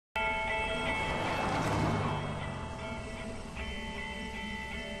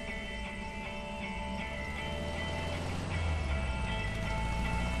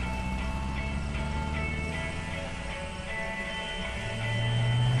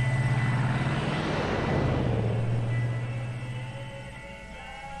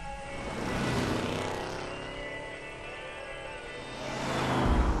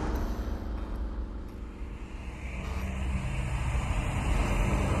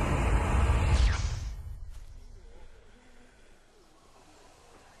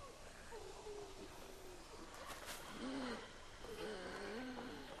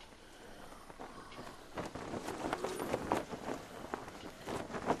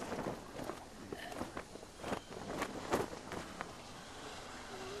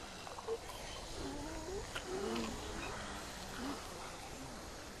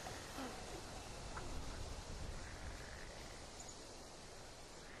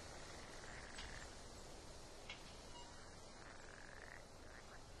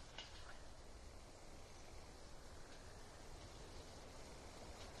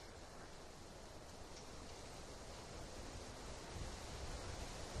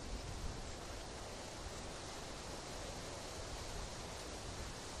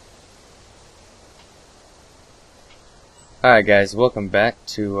Alright guys, welcome back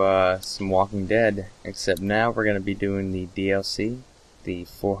to some Walking Dead, except now we're going to be doing the DLC, the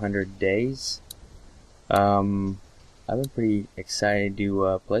 400 days. I've been pretty excited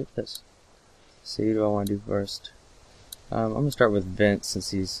to play this. See, what do I want to do first? I'm going to start with Vince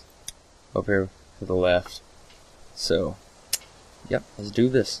since he's over here to the left. So, yep, let's do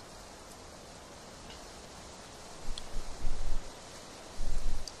this.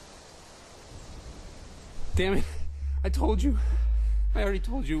 Damn it. I told you. I already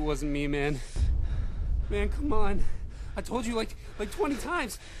told you it wasn't me, man. Man, come on. I told you like 20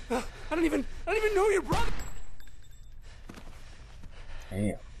 times. I don't even know your brother.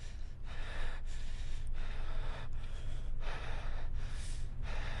 Damn.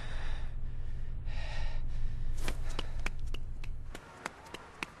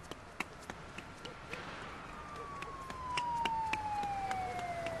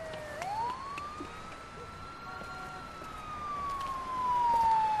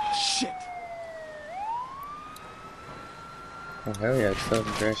 Shit. Oh hell yeah, it's still in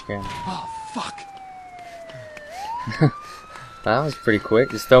the trash can. Oh, fuck. That was pretty quick.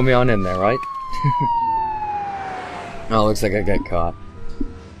 Just throw me on in there, right? Oh, looks like I got caught.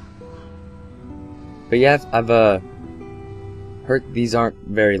 But yeah, I've heard these aren't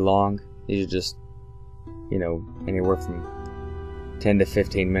very long. These are just, you know, anywhere from 10 to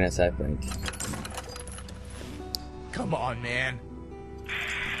 15 minutes, I think. Come on, man.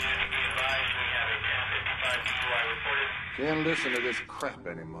 Can't listen to this crap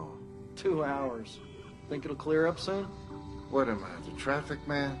anymore. 2 hours. Think it'll clear up soon? What am I, the traffic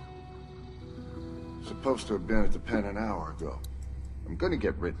man? Supposed to have been at the pen an hour ago. I'm gonna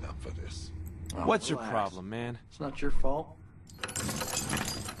get written up for this. Oh, What's your relax. problem, man? It's not your fault.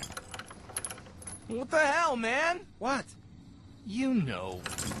 What the hell, man? What? You know.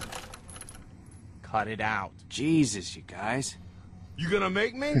 Cut it out. Jesus, you guys. You gonna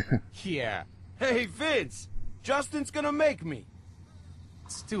make me? Yeah, Hey, Vince! Justin's gonna make me!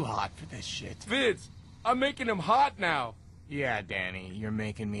 it's too hot for this shit. Vince, I'm making him hot now! Yeah, Danny, you're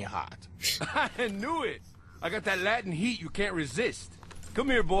making me hot. I knew it! I got that Latin heat you can't resist. Come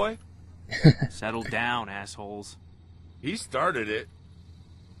here, boy. Settle down, assholes. He started it.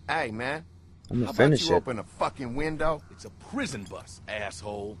 Hey, man. I'm How gonna about finish you it. open a fucking window? It's a prison bus,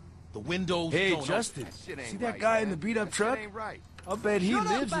 asshole. The windows Hey, don't Justin, That shit ain't see that right, guy man. in the beat-up That truck? shit ain't right. I'll bet he Shut up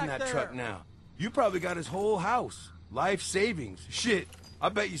lives in back that there. truck now. You probably got his whole house. Life savings. Shit, I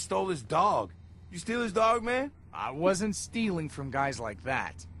bet you stole his dog. You steal his dog, man? I wasn't stealing from guys like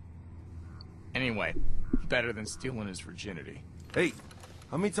that. Anyway, better than stealing his virginity. Hey,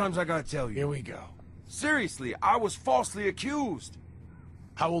 how many times I gotta tell you? Here we go. Seriously, I was falsely accused.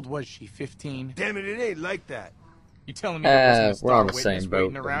 How old was she, 15? Damn it, it ain't like that. You telling me there wasn't a we're on star the same witness boat,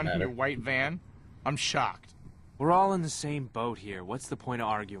 waiting doesn't around in matter. your white van? I'm shocked. We're all in the same boat here. What's the point of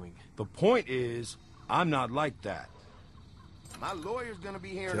arguing? The point is, I'm not like that. My lawyer's gonna be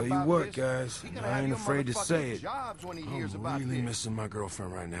hearing Tell you about what, this. guys, He gonna I have ain't your afraid to motherfucking say it. jobs when he hears I'm about really this. missing my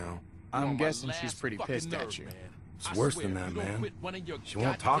girlfriend right now. I'm guessing she's pretty pissed at you. It's worse than that, man. She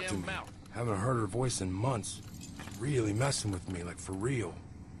won't talk to me. Haven't heard her voice in months. She's really messing with me, like for real.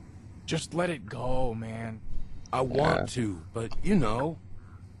 Just let it go, man. I want to, but you know,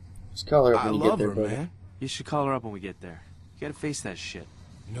 Just call her up I when you get love there, her, buddy. man. You should call her up when we get there. You gotta face that shit.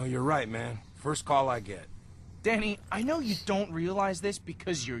 You know, you're right, man. First call I get. Danny, I know you don't realize this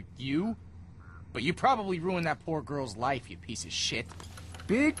because you're you, but you probably ruined that poor girl's life, you piece of shit.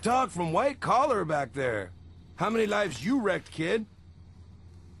 Big talk from White Collar back there. How many lives you wrecked, kid?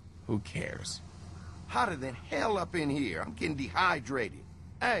 Who cares? Hotter than hell up in here. I'm getting dehydrated.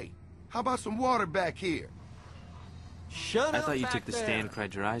 Hey, how about some water back here? Shut up I thought you back took the there. stand,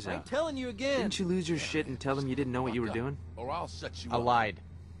 cried your eyes I'm out. telling you again. Didn't you lose your shit and tell them you didn't know what you were doing? I lied.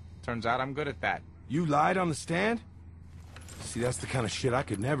 Turns out I'm good at that. You lied on the stand? See, that's the kind of shit I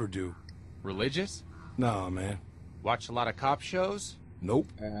could never do. Religious? Nah, man. Watch a lot of cop shows? Nope.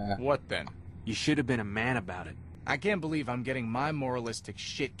 What then? You should have been a man about it. I can't believe I'm getting my moralistic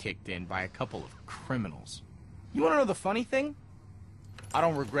shit kicked in by a couple of criminals. You wanna know the funny thing? I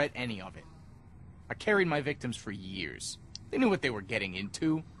don't regret any of it. I carried my victims for years. They knew what they were getting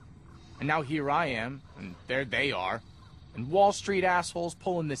into. And now here I am, and there they are. And Wall Street assholes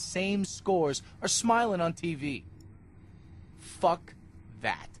pulling the same scores are smiling on TV. Fuck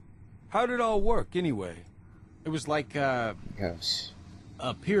that. How'd it all work, anyway? It was like Gosh.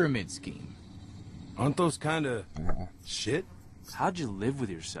 a pyramid scheme. Aren't those kind of shit? How'd you live with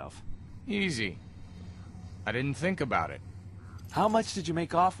yourself? Easy. I didn't think about it. How much did you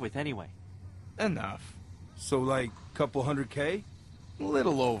make off with anyway? Enough. So, like, couple $100K? A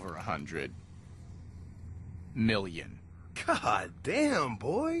little over 100 million. God damn,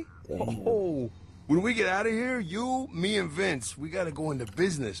 boy. Damn. Oh, when we get out of here, you, me, and Vince, we gotta go into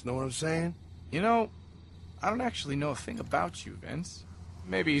business, know what I'm saying? You know, I don't actually know a thing about you, Vince.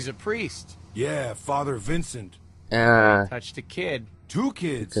 Maybe he's a priest. Yeah, Father Vincent. Touched a kid. 2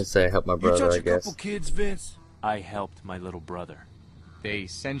 kids. Could say I helped my You brother, touch I a guess. couple kids, Vince? I helped my little brother. They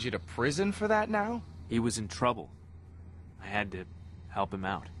send you to prison for that now? He was in trouble. I had to help him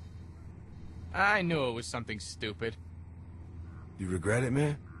out. I knew it was something stupid. You regret it,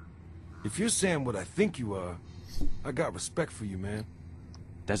 man? If you're saying what I think you are, I got respect for you, man.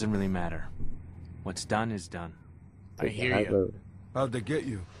 Doesn't really matter. What's done is done. I hear you. How'd they get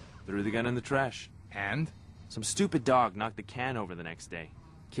you? Threw the gun in the trash. And? Some stupid dog knocked the can over the next day.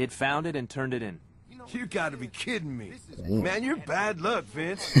 Kid found it and turned it in. You gotta be kidding me. Damn. Man, you're bad luck,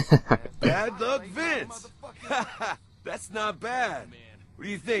 Vince. Bad luck, Vince. That's not bad. What do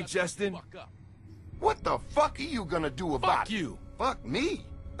you think, Justin? What the fuck are you gonna do about it? Fuck you. Fuck me?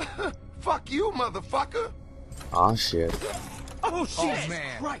 Fuck you, motherfucker. Aw, shit. Oh, shit!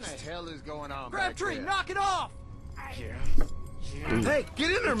 Man. What the hell is going on Crabtree, back there? knock it off! Hey,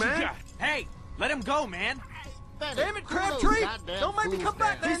 get in there, man. Hey, let him go, man. Damn it, Crabtree! Don't make me come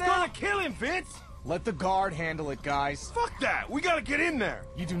back there He's now! gonna kill him, Vince. Let the guard handle it, guys. Fuck that. We gotta get in there.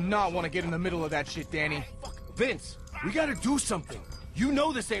 You do not want to get in the middle of that shit, Danny. Vince, we gotta do something. You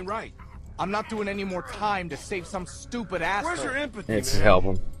know this ain't right. I'm not doing any more time to save some stupid asshole. Where's your empathy, It's man? help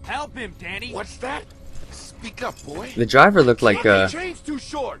him. Help him, Danny. What's that? Speak up, boy. The driver looked like Fucking chain's too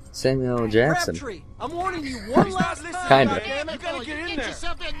short. Samuel L. Jackson. Crabtree, I'm warning you one He's not last listening. time. Kinda. You gotta get in there.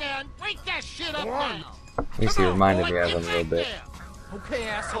 yourself in there and break that shit up Come on. now. At least he reminded me of him a little bit. Okay,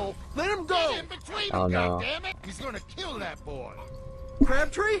 asshole, let him go! Get in between Oh, them, no. goddammit. He's gonna kill that boy.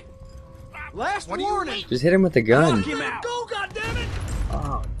 Crabtree? Last What are you warning! waiting? Just hit him with the gun. Let him go, goddammit!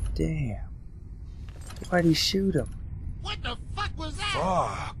 Oh, damn. Why'd he shoot him? What the fuck was that?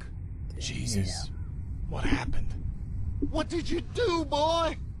 Fuck. Jesus. What happened? What did you do,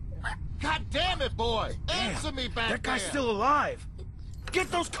 boy? God damn it, boy. Answer me back That guy's there. still alive. Get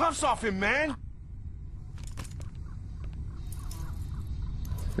those cuffs off him, man.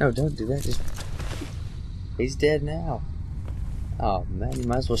 No, don't do that. Just... He's dead now. Oh, man, you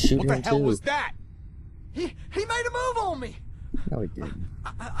might as well shoot What the him, hell too. was that? He made a move on me! No, he didn't.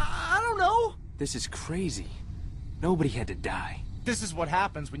 I don't know! This is crazy. Nobody had to die. This is what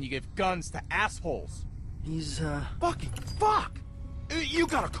happens when you give guns to assholes. He's, Fucking fuck. You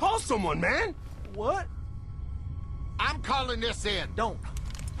gotta call someone, man. what? I'm calling this in. Don't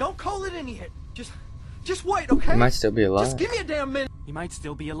call it in yet. Just wait, okay? He might still be alive. Just give me a damn minute. He might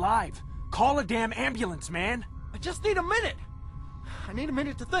still be alive. Call a damn ambulance, man. I just need a minute. I need a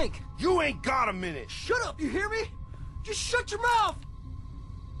minute to think. You ain't got a minute. Shut up, you hear me? Just shut your mouth!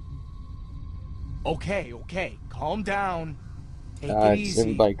 Okay, calm down. Take it Just easy.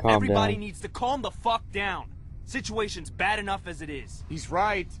 everybody calm Everybody down. needs to calm the fuck down. Situation's bad enough as it is. He's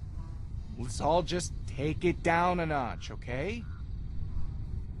right. Let's all just take it down a notch, okay?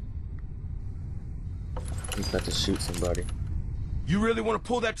 He's about to shoot somebody. You really want to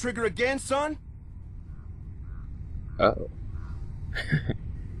pull that trigger again, son? Uh-oh.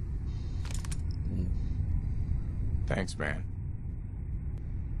 Thanks, man.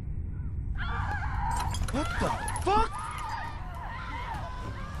 What the fuck?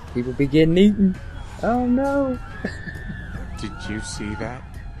 People be getting eaten. Oh, no. Did you see that?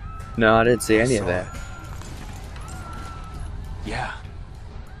 No, I didn't see any of that. Yeah.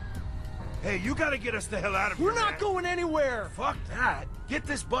 Hey, you gotta get us the hell out of here. We're not man. going anywhere! Fuck that. Get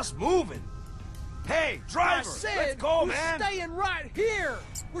this bus moving. Hey, driver. I said Let's go, we're man. staying right here!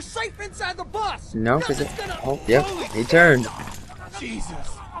 We're safe inside the bus! No, because it... Nothing's gonna- Oh, yep. He turned. Jesus.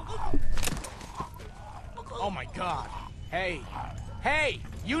 Oh my God. Hey,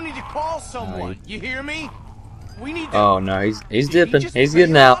 you need to call someone. You hear me? We need to... Oh, no. He's Did he dipping. just He's lay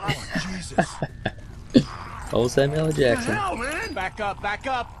getting out out. on us? Jesus. Old Samuel L. What the Jackson. hell, man? Back up.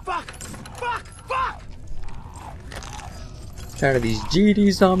 Fuck. Tired of these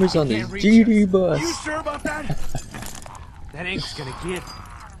GD zombies on this can't reach GD You bus. sure about that? That ain't gonna give.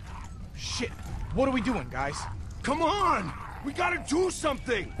 Shit. What are we doing, guys? Come on. We gotta do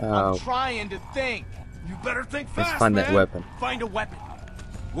something. I'm Oh, trying to think. You better think fast, let's find man. that weapon. Find a weapon.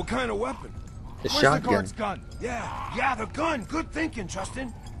 What kind of weapon? The Where's the shotgun. guard's gun? Yeah, the gun. Good thinking, Justin.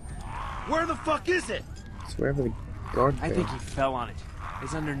 Where the fuck is it? It's wherever the guard I goes. think he fell on it.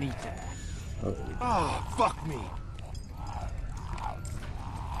 It's underneath it. Oh, fuck me.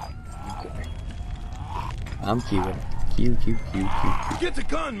 I'm queuing. Q. Get the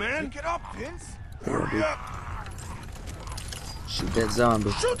gun, man. Pick it up, Vince. Hurry up. Shoot that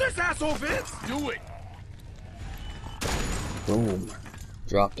zombie. Shoot this asshole, Vince. Do it. Boom.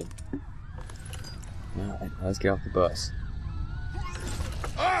 Dropped him. Alright, let's get off the bus.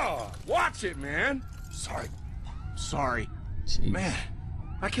 Oh, watch it, man. Sorry. Jeez. Man,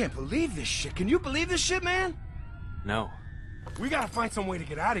 I can't believe this shit. Can you believe this shit, man? No. We gotta find some way to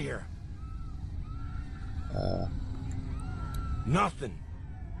get out of here. Nothing.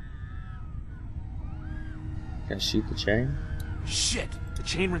 Can I shoot the chain? Shit. The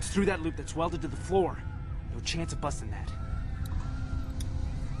chain runs through that loop that's welded to the floor. No chance of busting that.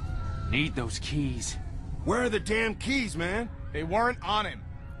 Need those keys. Where are the damn keys, man? They weren't on him.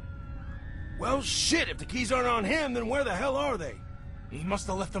 Well, shit. If the keys aren't on him, then where the hell are they? He must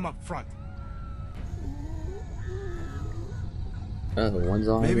have left them up front. Oh, the one's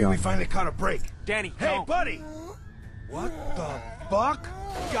on. Maybe we finally caught a break. Danny, Hey, no. buddy! What the fuck?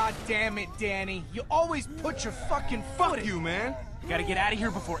 God damn it, Danny. You always put your fucking foot Fuck in. you, man. Gotta get out of here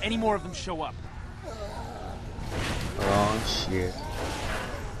before any more of them show up. Oh, shit.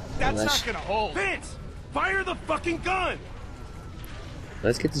 That's Let's- not gonna hold. Vince! Fire the fucking gun!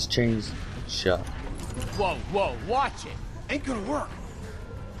 Let's get these chains shut. Whoa, whoa, watch it. Ain't gonna work.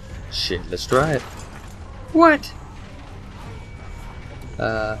 Shit, let's try it. What?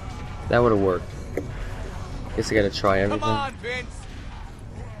 That would've worked. Guess I gotta try everything. Come on, Vince.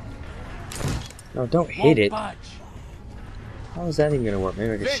 No, don't hit Won't it. budge. How is that even gonna work?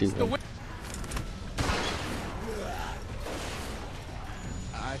 Maybe I can Vince, shoot the him.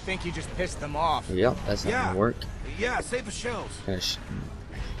 I think you just pissed them off. Yep, that's not gonna work. Yeah, save the shells. Gonna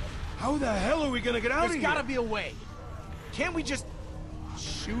How the hell are we gonna get out There's of gotta here? be a way. Can't we just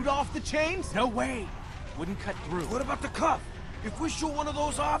shoot off the chains? No way. Wouldn't cut through. What about the cuff? If we shoot one of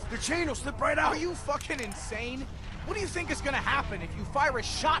those off, the chain will slip right out. Are you fucking insane? What do you think is gonna happen if you fire a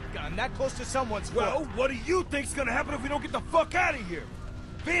shotgun that close to someone's Well, foot? what do you think's gonna happen if we don't get the fuck out of here?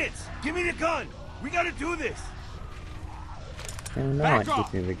 Vince, give me the gun. We gotta do this. Oh no, Back I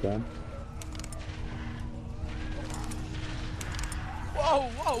off. took me the gun. Whoa,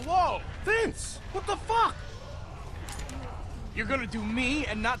 whoa, whoa! Vince, what the fuck? You're gonna do me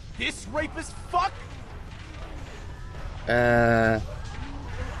and not this rapist fuck? Yeah.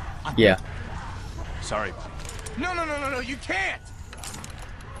 Sorry, buddy. No, you can't!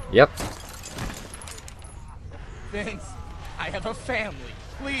 Yep. Vince, I have a family.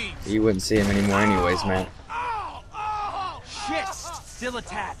 Please. You wouldn't see him anymore anyways, man. Oh, oh, Shit! Still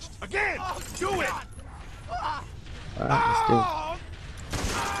attached. Again, do it. Alright, let's do it. oh,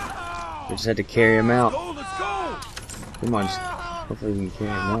 We just had to carry him out. Go, let's go. Come on, just hopefully we can carry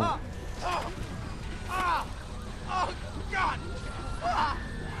him out. oh, God!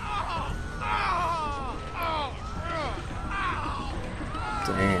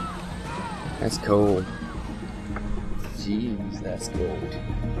 Damn. That's cold. Jeez, that's cold.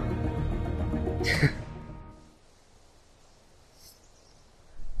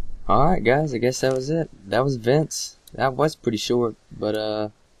 Alright guys, I guess that was it. That was Vince. That was pretty short,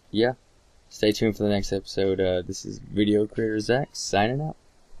 but yeah. Stay tuned for the next episode. This is Video Creator Zach signing out.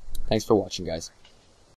 Thanks for watching, guys.